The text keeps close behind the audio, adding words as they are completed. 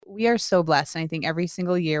we are so blessed. And I think every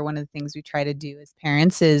single year, one of the things we try to do as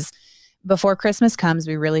parents is before Christmas comes,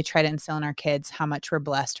 we really try to instill in our kids how much we're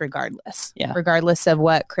blessed regardless of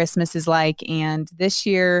what Christmas is like. And this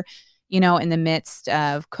year, in the midst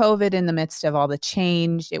of COVID, in the midst of all the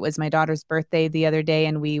change, it was my daughter's birthday the other day,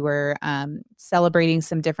 and we were celebrating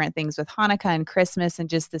some different things with Hanukkah and Christmas and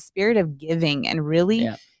just the spirit of giving and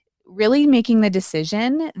really making the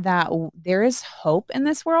decision that there is hope in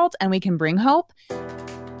this world and we can bring hope.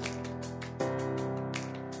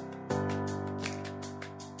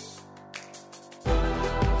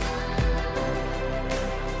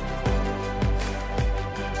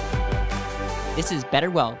 This is Better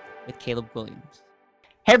Wealth with Caleb Williams.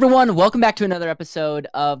 Hey everyone, welcome back to another episode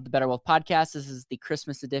of the Better Wealth Podcast. This is the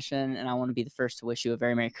Christmas edition, and I want to be the first to wish you a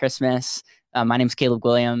very Merry Christmas. My name is Caleb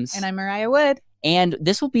Williams. And I'm Mariah Wood. And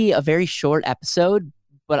this will be a very short episode,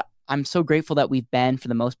 but I'm so grateful that we've been, for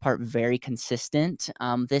the most part, very consistent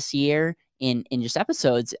this year in just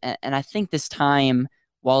episodes. And I think this time,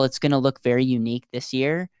 while it's going to look very unique this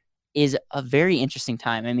year, is a very interesting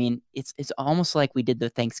time. I mean, it's almost like we did the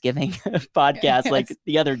Thanksgiving podcast like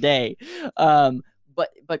the other day.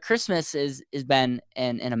 But Christmas is been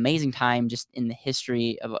an amazing time just in the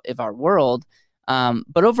history of our world.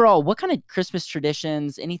 But overall, what kind of Christmas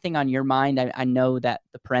traditions, anything on your mind? I know that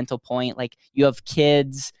the parental point, like you have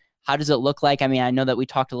kids, how does it look like? I mean, I know that we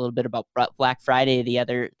talked a little bit about Black Friday the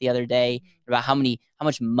other day, about how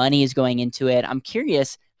much money is going into it. I'm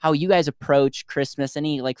curious how you guys approach Christmas,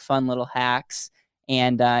 any like fun little hacks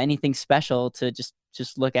and anything special to just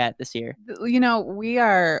look at this year. We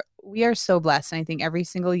are so blessed. And I think every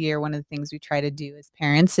single year, one of the things we try to do as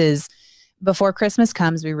parents is before Christmas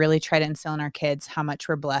comes, we really try to instill in our kids how much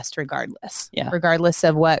we're blessed regardless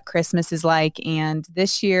of what Christmas is like. And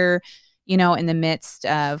this year, in the midst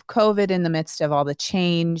of COVID, in the midst of all the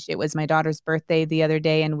change, it was my daughter's birthday the other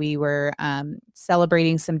day, and we were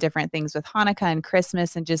celebrating some different things with Hanukkah and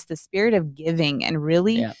Christmas and just the spirit of giving and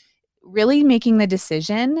really making the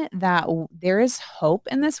decision that there is hope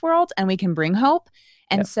in this world and we can bring hope.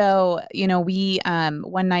 And so, we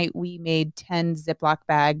one night we made 10 Ziploc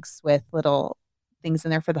bags with little things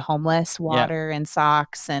in there for the homeless, water and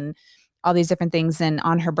socks and all these different things. And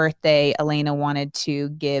on her birthday, Elena wanted to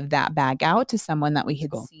give that bag out to someone that we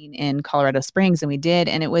had seen in Colorado Springs, and we did.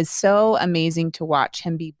 And it was so amazing to watch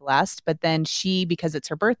him be blessed. But then she, because it's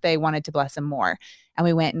her birthday, wanted to bless him more. And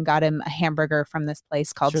we went and got him a hamburger from this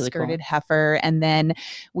place called Skirted Heifer. And then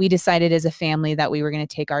we decided as a family that we were going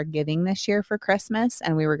to take our giving this year for Christmas,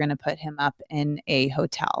 and we were going to put him up in a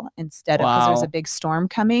hotel instead of, because there was a big storm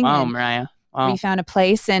coming. Wow, Mariah. Wow. We found a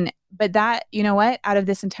place. But that, out of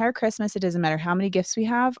this entire Christmas, it doesn't matter how many gifts we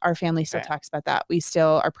have, our family still talks about that. We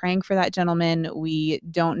still are praying for that gentleman. We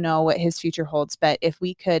don't know what his future holds, but if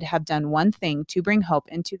we could have done one thing to bring hope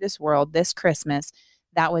into this world this Christmas,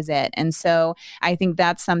 that was it. And so I think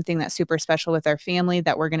that's something that's super special with our family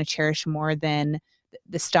that we're going to cherish more than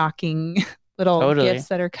the stocking little gifts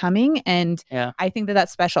that are coming. And I think that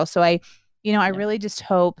that's special. So I really just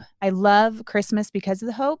hope, I love Christmas because of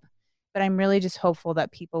the hope. But I'm really just hopeful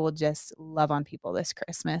that people will just love on people this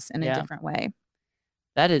Christmas in a different way.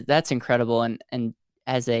 That's incredible. And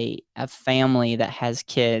as a family that has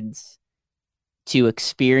kids, to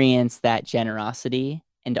experience that generosity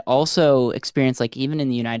and also experience, like, even in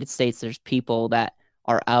the United States, there's people that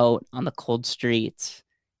are out on the cold streets,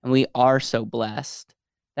 and we are so blessed.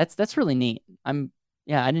 That's really neat.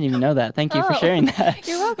 I didn't even know that. Thank you for sharing that.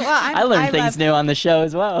 You're welcome. Well, I learned things new on the show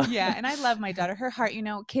as well. Yeah, and I love my daughter. Her heart,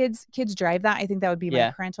 kids drive that. I think that would be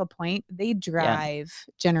my parental point. They drive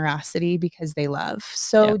generosity because they love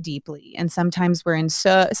so deeply. And sometimes we're in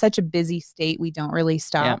such a busy state, we don't really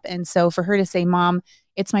stop. And so for her to say, Mom,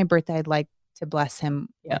 it's my birthday, I'd like to bless him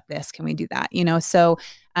with this. Can we do that? So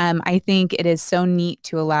I think it is so neat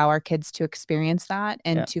to allow our kids to experience that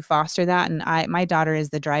and to foster that. And my daughter is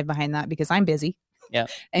the drive behind that because I'm busy. Yeah.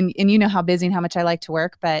 And you know how busy and how much I like to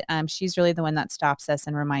work, but she's really the one that stops us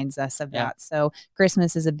and reminds us of that. So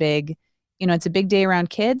Christmas is a big, it's a big day around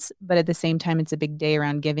kids, but at the same time, it's a big day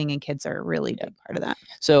around giving, and kids are a really big part of that.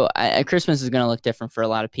 So Christmas is going to look different for a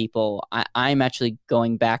lot of people. I'm actually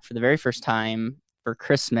going back for the very first time for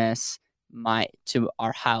Christmas to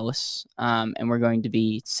our house, and we're going to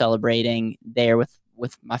be celebrating there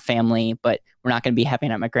with my family, but we're not going to be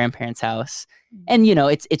having it at my grandparents' house. And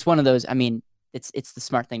it's one of those. I mean, it's the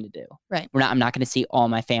smart thing to do. Right. I'm not going to see all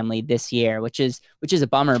my family this year, which is a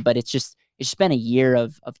bummer, but it's just been a year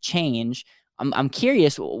of change. I'm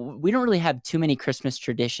curious. We don't really have too many Christmas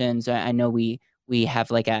traditions. I know we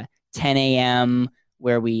have like a 10 a.m.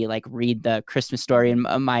 where we like read the Christmas story,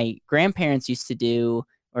 and my grandparents used to do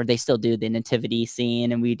or they still do, the nativity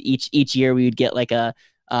scene, and we'd each year we would get like a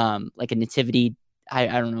nativity. I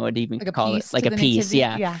don't know what to even call it, like a piece,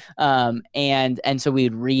 yeah. And so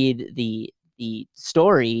we'd read the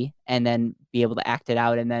story and then be able to act it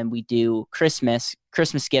out, and then we do Christmas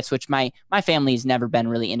gifts, which my family's never been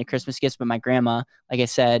really into Christmas gifts, but my grandma, like I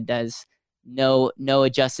said, does no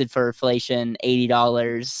adjusted for inflation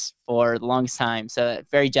 $80 for the longest time, so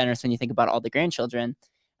very generous when you think about all the grandchildren.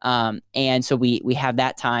 And so we have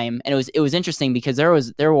that time, and it was interesting because there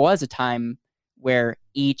was a time where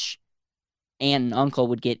each aunt and uncle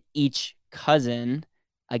would get each cousin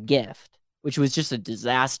a gift, which was just a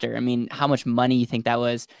disaster. I mean, how much money you think that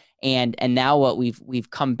was? And now what we've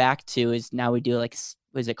come back to is now we do like,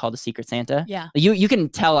 what is it called, a Secret Santa? Yeah. You can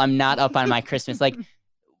tell I'm not up on my Christmas. Like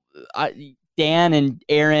Dan and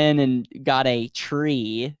Aaron and got a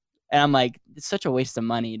tree, and I'm like, it's such a waste of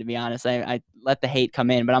money, to be honest. I let the hate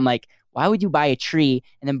come in, but I'm like, why would you buy a tree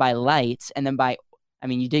and then buy lights and then I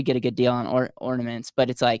mean, you did get a good deal on ornaments, but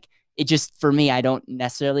it's like, it just, for me, I don't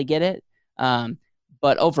necessarily get it.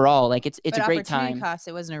 But overall, like it's a great time. Cost,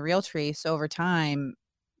 it wasn't a real tree, so over time,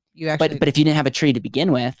 you actually. But if you didn't have a tree to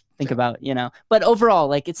begin with, think about, But overall,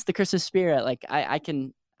 like it's the Christmas spirit. Like I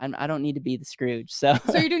don't need to be the Scrooge. So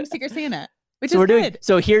you're doing Secret Santa, which is good.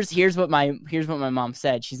 So here's what my mom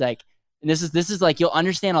said. She's like, and this is like, you'll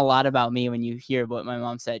understand a lot about me when you hear what my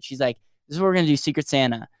mom said. She's like, this is what we're gonna do, Secret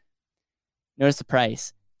Santa. Notice the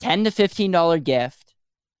price: $10 to $15 gift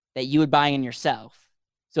that you would buy in yourself.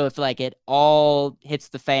 So if like it all hits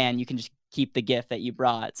the fan, you can just keep the gift that you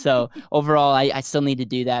brought. So overall, I still need to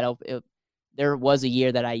do that. There was a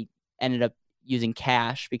year that I ended up using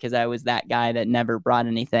cash because I was that guy that never brought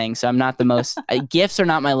anything. So I'm not the most gifts are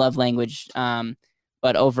not my love language.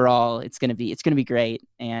 But overall, it's gonna be great,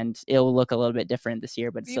 and it'll look a little bit different this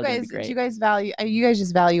year. But it's still gonna be great. Do you guys value? You guys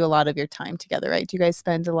just value a lot of your time together, right? Do you guys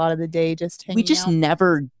spend a lot of the day just hanging out? We just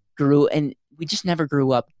never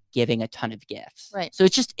grew up giving a ton of gifts, right? So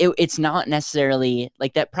it's not necessarily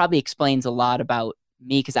like that. Probably explains a lot about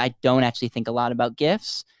me because I don't actually think a lot about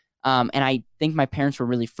gifts. And I think my parents were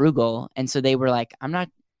really frugal, and so they were like, "I'm not."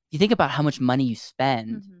 You think about how much money you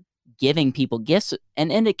spend. Mm-hmm. Giving people gifts,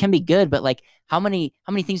 and it can be good, but like how many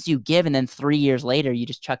things do you give and then 3 years later you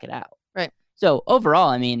just chuck it out? Right. So overall,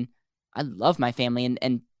 I mean, I love my family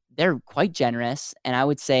and they're quite generous, and I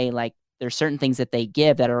would say like there's certain things that they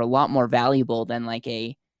give that are a lot more valuable than like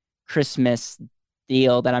a Christmas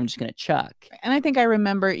deal that I'm just gonna chuck. And I think I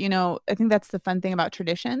remember, I think that's the fun thing about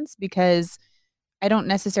traditions, because I don't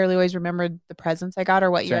necessarily always remember the presents I got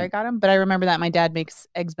or what year I got them, but I remember that my dad makes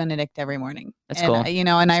eggs Benedict every morning. That's cool.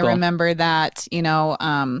 And I remember that,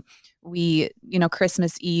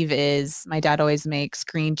 Christmas Eve is, my dad always makes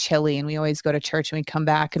green chili, and we always go to church and we come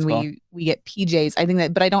back and we get PJs. I think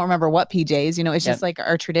that, but I don't remember what PJs, it's just like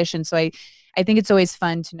our tradition. So I think it's always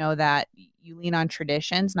fun to know that you lean on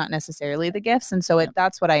traditions, not necessarily the gifts. And so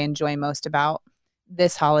that's what I enjoy most about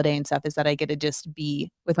this holiday and stuff, is that I get to just be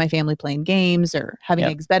with my family playing games or having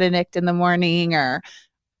eggs Benedict in the morning or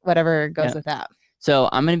whatever goes with that. So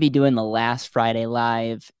I'm going to be doing the last Friday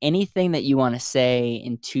Live. Anything that you want to say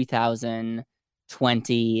in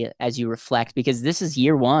 2020 as you reflect, because this is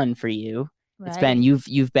year one for you. Right. It's been,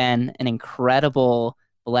 you've been an incredible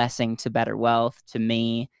blessing to Better Wealth, to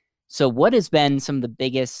me. So what has been some of the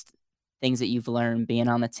biggest things that you've learned being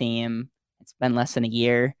on the team? It's been less than a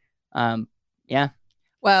year.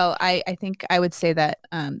 Well, I think I would say that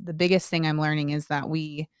the biggest thing I'm learning is that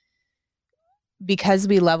because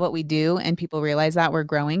we love what we do and people realize that, we're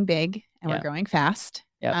growing big and we're growing fast.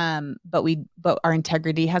 Yep. But our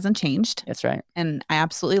integrity hasn't changed. That's right. And I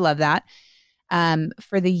absolutely love that.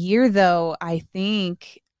 For the year though, I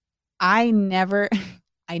think I never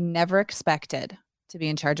expected to be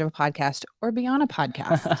in charge of a podcast or be on a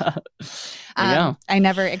podcast. I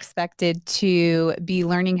never expected to be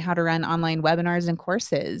learning how to run online webinars and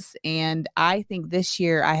courses. And I think this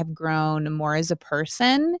year I have grown more as a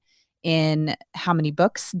person in how many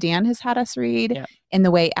books Dan has had us read, in the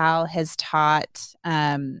way Al has taught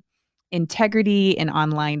integrity in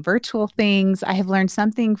online virtual things. I have learned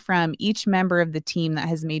something from each member of the team that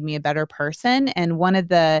has made me a better person. And one of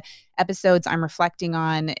the episodes I'm reflecting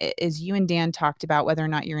on is you and Dan talked about whether or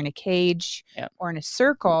not you're in a cage or in a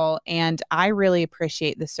circle. And I really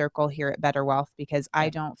appreciate the circle here at Better Wealth, because I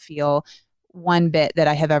don't feel one bit that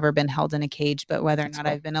I have ever been held in a cage, but whether or not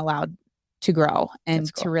I've been allowed to grow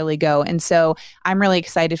and to really go. And so I'm really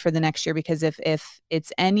excited for the next year, because if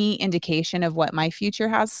it's any indication of what my future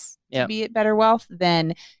has to be at Better Wealth,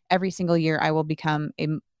 then every single year I will become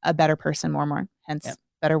a better person more, hence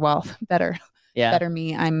Better Wealth, better better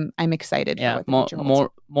me, I'm excited for what the future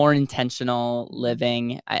holds. More intentional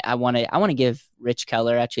living. I want to give Rich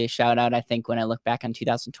Keller actually a shout out. I think when I look back on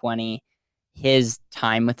 2020, his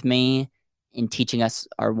time with me in teaching us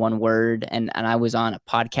our one word, and I was on a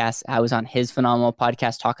podcast. I was on his phenomenal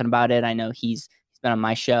podcast talking about it. I know he's been on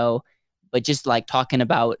my show, but just like talking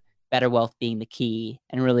about better wealth being the key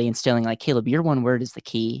and really instilling like, Caleb, your one word is the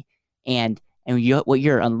key. And what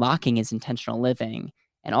you're unlocking is intentional living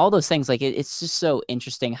and all those things. Like it's just so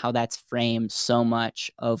interesting how that's framed so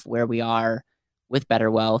much of where we are with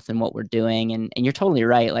better wealth and what we're doing. And you're totally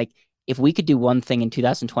right. Like if we could do one thing in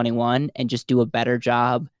 2021 and just do a better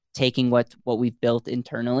job taking what we've built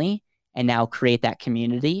internally and now create that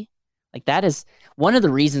community, like that is one of the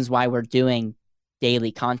reasons why we're doing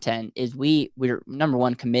daily content is we're number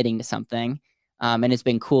one, committing to something. And it's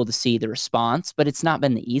been cool to see the response, but it's not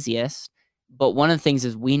been the easiest. But one of the things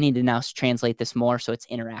is we need to now translate this more so it's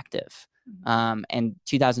interactive. And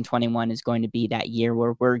 2021 is going to be that year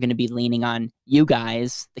where we're going to be leaning on you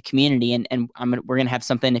guys, the community, and we're going to have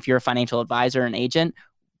something. If you're a financial advisor or an agent,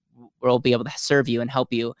 we'll be able to serve you and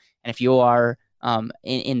help you. And if you are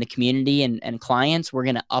in the community and clients, we're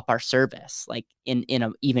going to up our service like in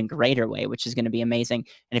an even greater way, which is going to be amazing.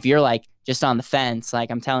 And if you're like just on the fence,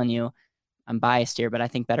 like I'm telling you, I'm biased here, but I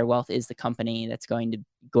think Better Wealth is the company that's going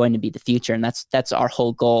to be the future. And that's our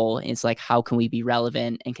whole goal. Is like, how can we be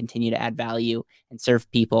relevant and continue to add value and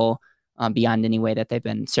serve people beyond any way that they've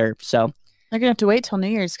been served? So you're gonna have to wait till New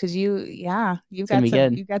Year's because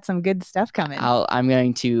you've got some good stuff coming. I'm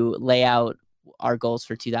going to lay out our goals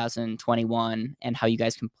for 2021 and how you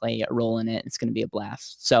guys can play a role in it. It's going to be a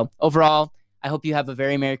blast. So overall, I hope you have a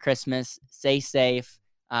very Merry Christmas. Stay safe.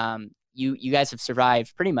 You guys have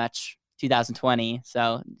survived pretty much 2020.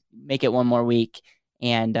 So make it one more week.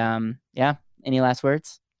 And any last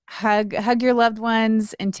words? Hug your loved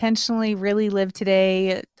ones, intentionally really live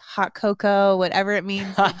today, hot cocoa, whatever it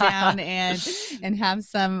means, sit down and have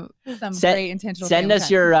some great intentional. Send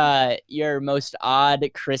us your most odd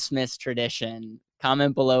Christmas tradition.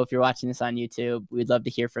 Comment below if you're watching this on YouTube. We'd love to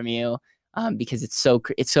hear from you because it's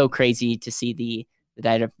so crazy to see the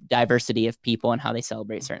diversity of people and how they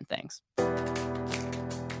celebrate certain things.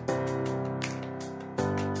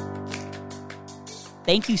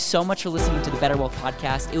 Thank you so much for listening to the Better Wealth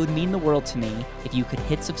Podcast. It would mean the world to me if you could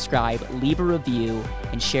hit subscribe, leave a review,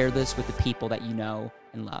 and share this with the people that you know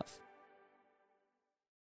and love.